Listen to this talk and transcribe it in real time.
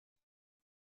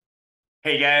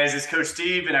Hey guys, it's Coach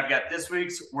Steve, and I've got this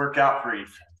week's workout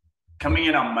brief. Coming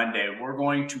in on Monday, we're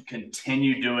going to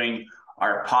continue doing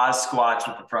our pause squats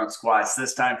with the front squats,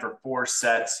 this time for 4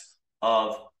 sets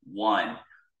of 1.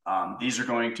 These are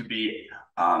going to be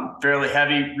fairly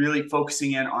heavy, really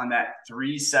focusing in on that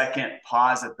 3-second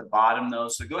pause at the bottom, though.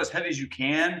 So go as heavy as you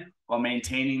can while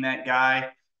maintaining that guy.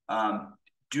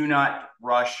 Do not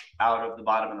rush out of the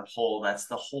bottom of the hole. That's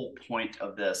the whole point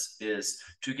of this, is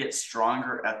to get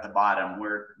stronger at the bottom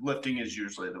where lifting is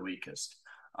usually the weakest.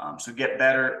 So get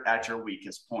better at your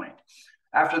weakest point.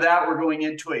 After that, we're going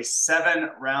into a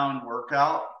 7-round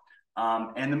workout.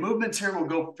 And the movements here will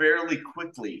go fairly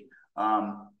quickly,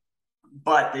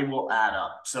 but they will add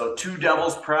up. So 2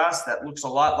 devil's press, that looks a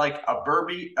lot like a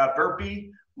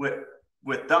burpee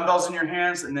with dumbbells in your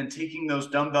hands, and then taking those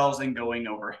dumbbells and going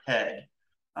overhead.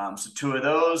 So 2 of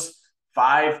those,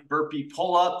 5 burpee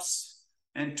pull-ups,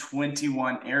 and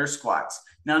 21 air squats.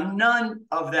 Now, none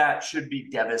of that should be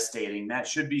devastating. That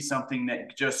should be something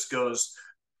that just goes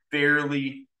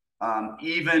fairly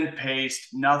even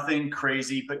paced, nothing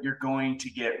crazy, but you're going to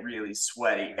get really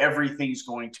sweaty. Everything's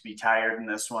going to be tired in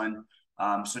this one.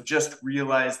 So just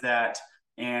realize that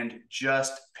and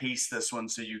just pace this one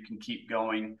so you can keep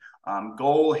going.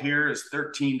 Goal here is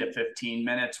 13 to 15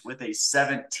 minutes with a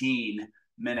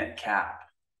 17-minute cap.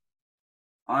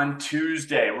 On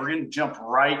Tuesday, we're going to jump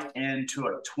right into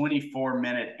a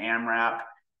 24-minute AMRAP,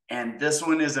 and this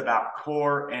one is about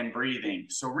core and breathing.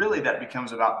 So really that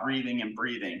becomes about breathing and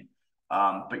breathing.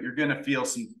 But you're going to feel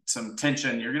some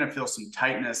tension. You're going to feel some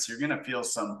tightness. You're going to feel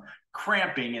some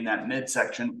cramping in that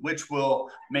midsection, which will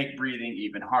make breathing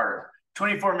even harder.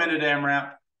 24-minute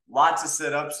AMRAP, lots of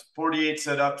sit-ups, 48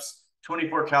 sit-ups,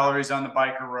 24 calories on the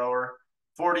bike or rower,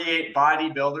 48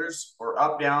 bodybuilders or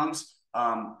up-downs.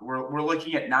 We're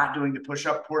looking at not doing the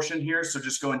push-up portion here, so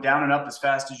just going down and up as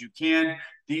fast as you can.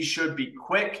 These should be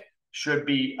quick, should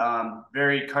be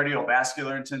very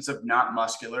cardiovascular intensive, not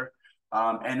muscular,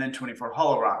 and then 24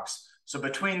 hollow rocks. So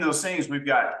between those things, we've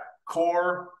got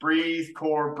core, breathe,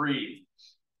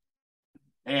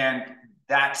 and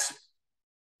that's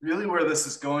really where this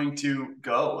is going to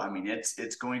go. I mean,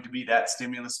 it's going to be that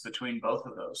stimulus between both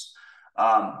of those.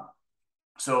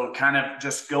 So kind of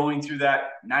just going through that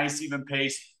nice even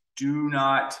pace. Do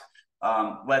not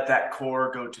let that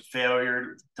core go to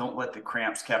failure. Don't let the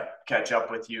cramps catch up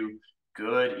with you.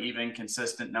 Good, even,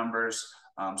 consistent numbers,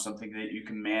 something that you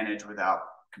can manage without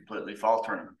completely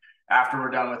faltering. After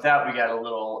we're done with that, we got a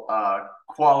little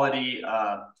quality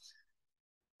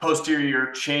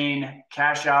posterior chain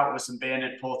cash out with some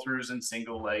banded pull-throughs and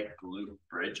single leg glute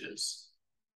bridges.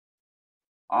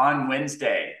 On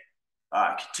Wednesday,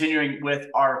 continuing with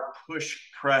our push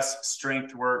press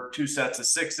strength work, 2 sets of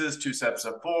 6s, 2 sets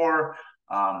of 4,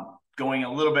 going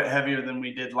a little bit heavier than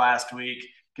we did last week,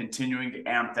 continuing to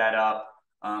amp that up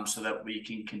so that we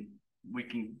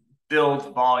can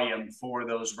build volume for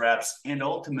those reps and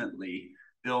ultimately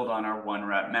build on our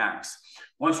 1-rep max.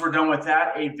 Once we're done with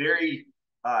that, a very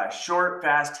short,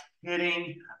 fast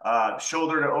hitting,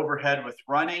 shoulder to overhead with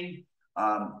running,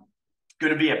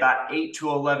 going to be about 8 to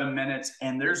 11 minutes,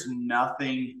 and there's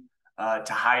nothing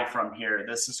to hide from here.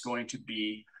 This is going to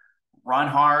be run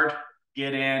hard,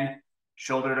 get in,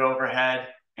 shoulder to overhead,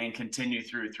 and continue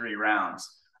through 3 rounds.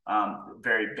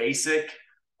 Very basic.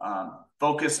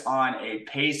 Focus on a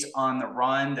pace on the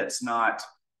run that's not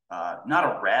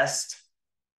a rest.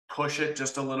 Push it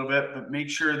just a little bit, but make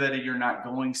sure that you're not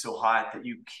going so hot that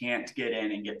you can't get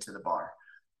in and get to the bar.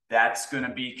 That's going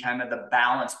to be kind of the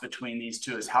balance between these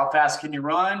two, is how fast can you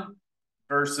run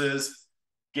versus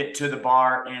get to the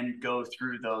bar and go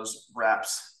through those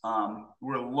reps.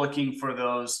 We're looking for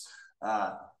those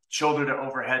shoulder to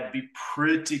overhead to be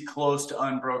pretty close to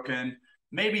unbroken.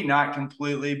 Maybe not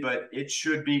completely, but it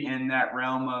should be in that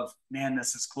realm of, man,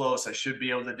 this is close, I should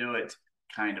be able to do it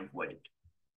kind of weight.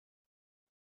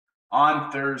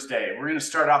 On Thursday, we're going to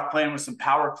start off playing with some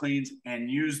power cleans and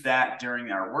use that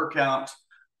during our workout.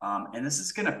 And this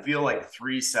is going to feel like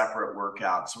 3 separate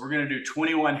workouts. So we're going to do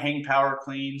 21 hang power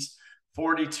cleans,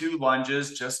 42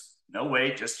 lunges, just no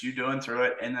weight, just you doing through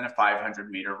it, and then a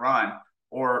 500-meter run.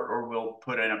 Or we'll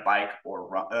put in a bike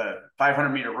or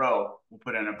 500-meter row, we'll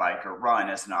put in a bike or run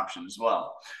as an option as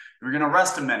well. We're going to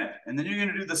rest a minute, and then you're going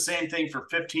to do the same thing for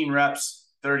 15 reps,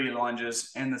 30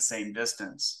 lunges, and the same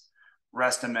distance.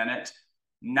 Rest a minute,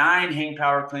 9 hang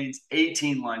power cleans,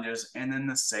 18 lunges, and then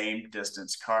the same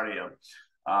distance cardio.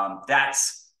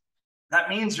 That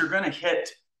means you're going to hit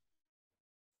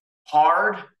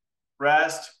hard,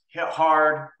 rest, hit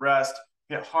hard, rest,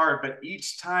 hit hard, but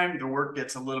each time the work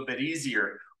gets a little bit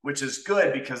easier. which is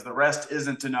good because the rest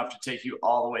isn't enough to take you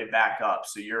all the way back up.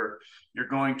 So you're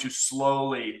going to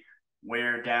slowly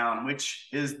wear down, which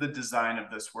is the design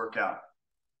of this workout.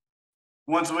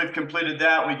 Once we've completed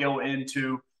that, we go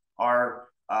into our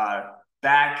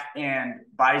back and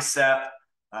bicep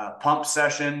pump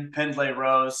session, Pendlay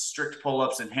rows, strict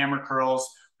pull-ups, and hammer curls.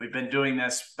 We've been doing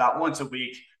this about once a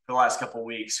week for the last couple of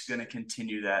weeks. Going to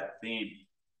continue that theme.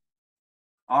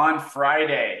 On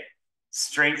Friday,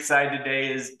 strength side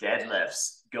today is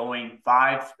deadlifts, going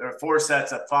 4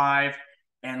 sets of 5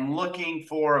 and looking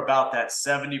for about that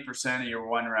 70% of your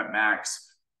 1 rep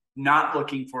max. Not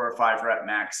looking for a 5 rep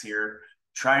max here,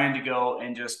 trying to go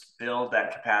and just build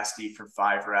that capacity for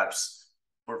 5 reps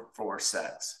for 4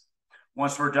 sets.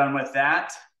 Once we're done with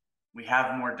that, we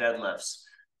have more deadlifts.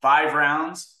 5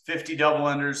 rounds, 50 double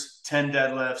unders, 10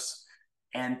 deadlifts.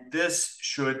 And this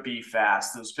should be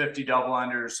fast. Those 50 double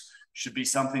unders should be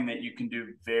something that you can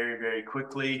do very, very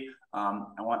quickly. I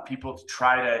want people to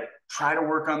try to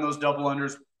work on those double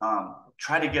unders.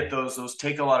 Try to get those. Those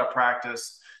take a lot of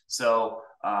practice. So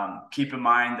keep in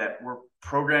mind that we're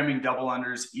programming double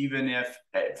unders, even if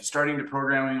starting to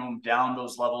programming them down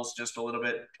those levels just a little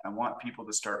bit. I want people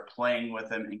to start playing with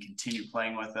them and continue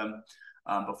playing with them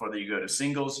before they go to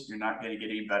singles. You're not going to get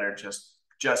any better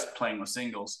just playing with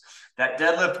singles. That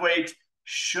deadlift weight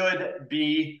should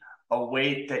be a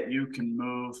weight that you can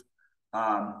move,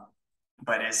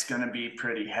 but it's going to be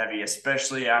pretty heavy,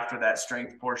 especially after that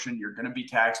strength portion. You're going to be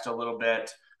taxed a little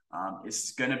bit.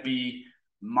 It's going to be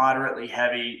moderately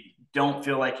heavy. Don't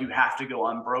feel like you have to go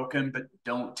unbroken, but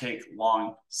don't take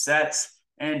long sets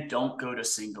and don't go to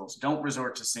singles. Don't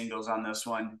resort to singles on this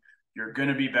one. You're going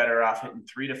to be better off hitting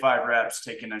 3 to 5 reps,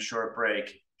 taking a short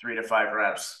break, 3 to 5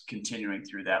 reps, continuing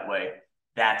through that way.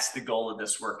 That's the goal of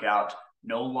this workout.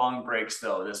 No long breaks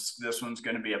though. This one's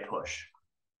going to be a push.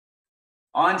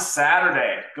 On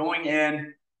Saturday, going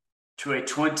in to a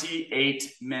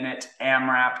 28-minute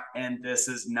AMRAP, and this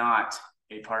is not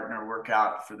a partner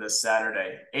workout for this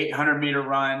Saturday. 800-meter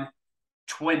run,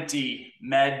 20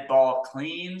 med ball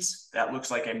cleans. That looks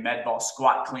like a med ball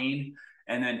squat clean,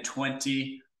 and then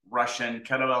 20 Russian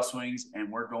kettlebell swings,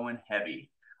 and we're going heavy.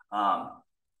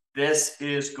 This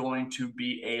is going to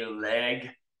be a leg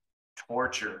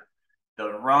torture.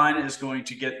 The run is going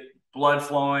to get blood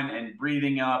flowing and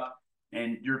breathing up,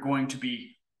 and you're going to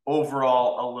be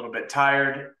overall a little bit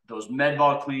tired. Those med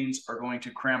ball cleans are going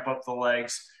to cramp up the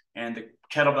legs, and the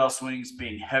kettlebell swings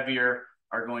being heavier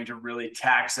are going to really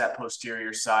tax that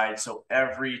posterior side. So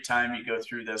every time you go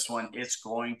through this one, it's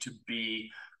going to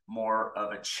be more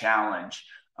of a challenge.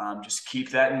 Just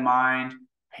keep that in mind,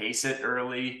 pace it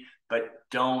early, but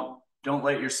don't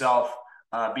let yourself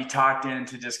be talked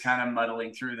into just kind of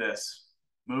muddling through this.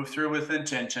 Move through with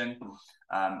intention,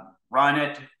 run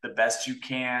it the best you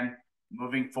can.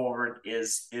 Moving forward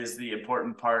is the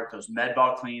important part. Those med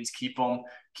ball cleans, keep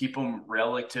them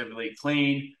relatively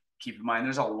clean. Keep in mind,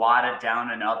 there's a lot of down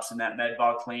and ups in that med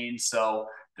ball clean. So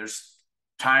there's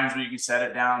times where you can set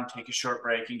it down, take a short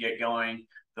break and get going.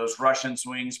 Those Russian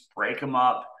swings, break them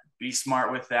up, be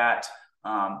smart with that.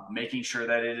 Making sure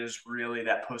that it is really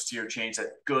that posterior change,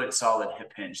 that good solid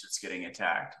hip hinge that's getting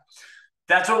attacked.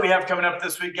 That's what we have coming up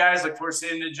this week, guys. Look forward to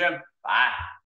seeing you in the gym. Bye.